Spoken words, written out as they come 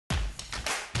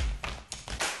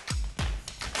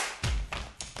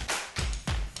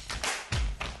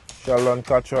Sheldon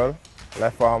Cottrell,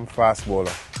 left arm fast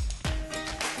bowler.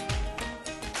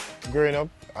 Growing up,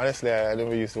 honestly, I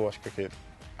never used to watch cricket.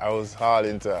 I was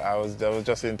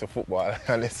just into football,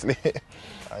 honestly.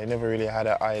 I never really had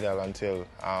an idol until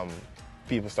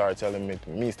people started telling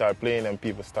me start playing and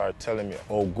people started telling me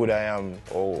how good I am,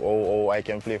 oh, I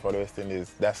can play for the West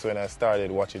Indies. That's when I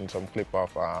started watching some clip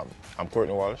of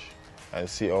Courtney Walsh and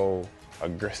see how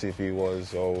aggressive he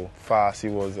was, how fast he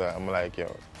was. I'm like,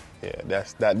 yo, yeah,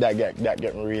 that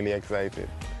get me really excited.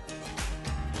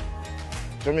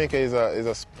 Jamaica is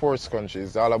a sports country.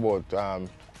 It's all about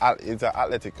it's an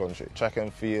athletic country. Track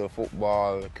and field,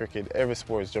 football, cricket, every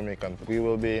sport is Jamaican. We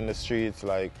will be in the streets,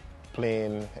 like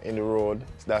playing in the road.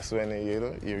 That's when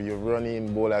you run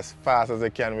in, bowl as fast as you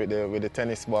can with the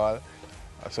tennis ball.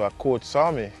 So a coach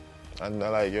saw me, and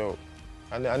I'm like, yo,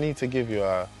 I need to give you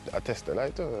a test.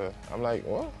 I'm like,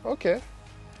 well, okay.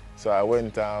 So I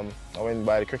went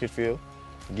by the cricket field.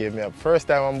 Gave me first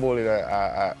time I'm bowling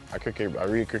a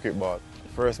real cricket ball.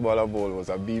 First ball I bowled was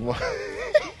a beamer.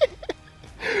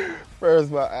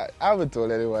 First ball, I haven't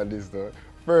told anyone this though.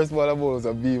 First ball I bowled was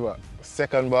a beamer.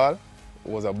 Second ball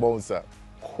was a bouncer.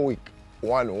 Quick.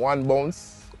 One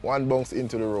bounce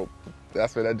into the rope.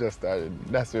 That's when I just started.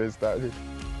 That's where it started.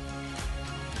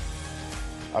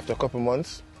 After a couple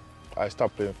months, I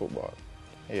stopped playing football.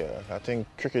 Yeah, I think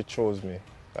cricket chose me.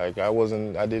 Like I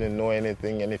didn't know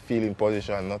anything, any fielding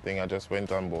position, nothing. I just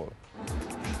went on ball.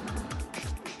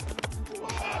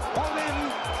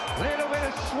 Little bit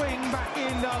of swing back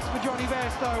in does for Johnny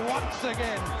Bairstow once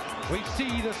again. We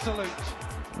see the salute.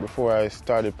 Before I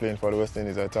started playing for the West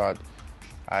Indies,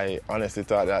 I honestly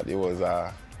thought that it was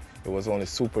only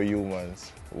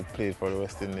superhumans who played for the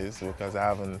West Indies, because I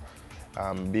haven't,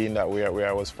 being that where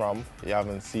I was from, you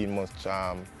haven't seen much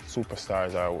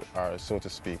superstars or so to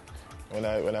speak. When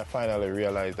I finally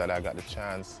realized that I got the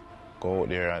chance to go out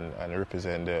there and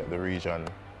represent the region,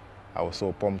 I was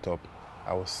so pumped up.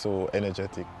 I was so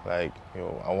energetic. Like,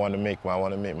 yo, I want to make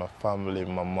my family,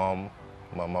 my mom,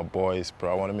 my boys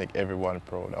proud. I want to make everyone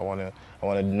proud. I want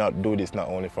to not do this not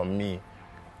only for me,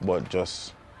 but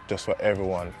just for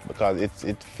everyone, because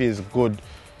it feels good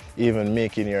even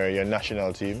making your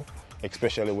national team,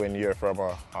 especially when you're from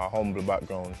a humble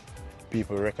background.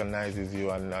 People recognizes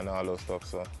you and all those stuff.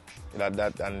 So and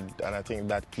I think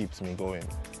that keeps me going.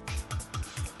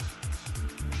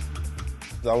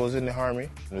 I was in the Army,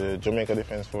 the Jamaica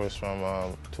Defence Force,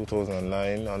 from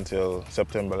 2009 until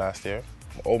September last year.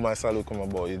 All my salute come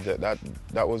about,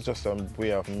 that was just a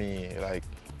way of me like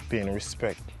paying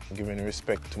respect, giving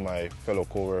respect to my fellow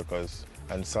co-workers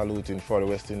and saluting for the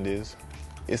West Indies.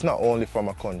 It's not only for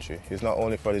my country, it's not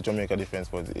only for the Jamaica Defence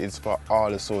Force, it's for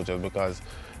all the soldiers, because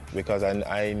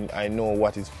I know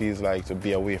what it feels like to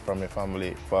be away from my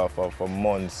family for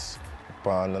months,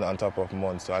 on top of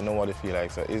months. So I know what it feels like.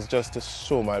 So it's just to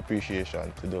show my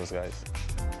appreciation to those guys.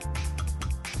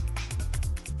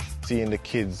 Seeing the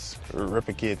kids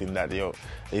replicating that,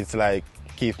 it's like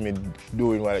keeps me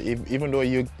doing what. Even though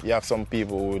you have some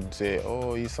people who would say,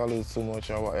 oh, he salutes so much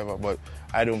or whatever, but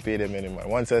I don't pay them anymore.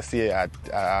 Once I see a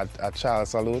child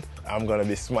salute, I'm gonna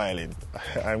be smiling.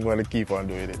 I'm gonna keep on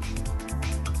doing it.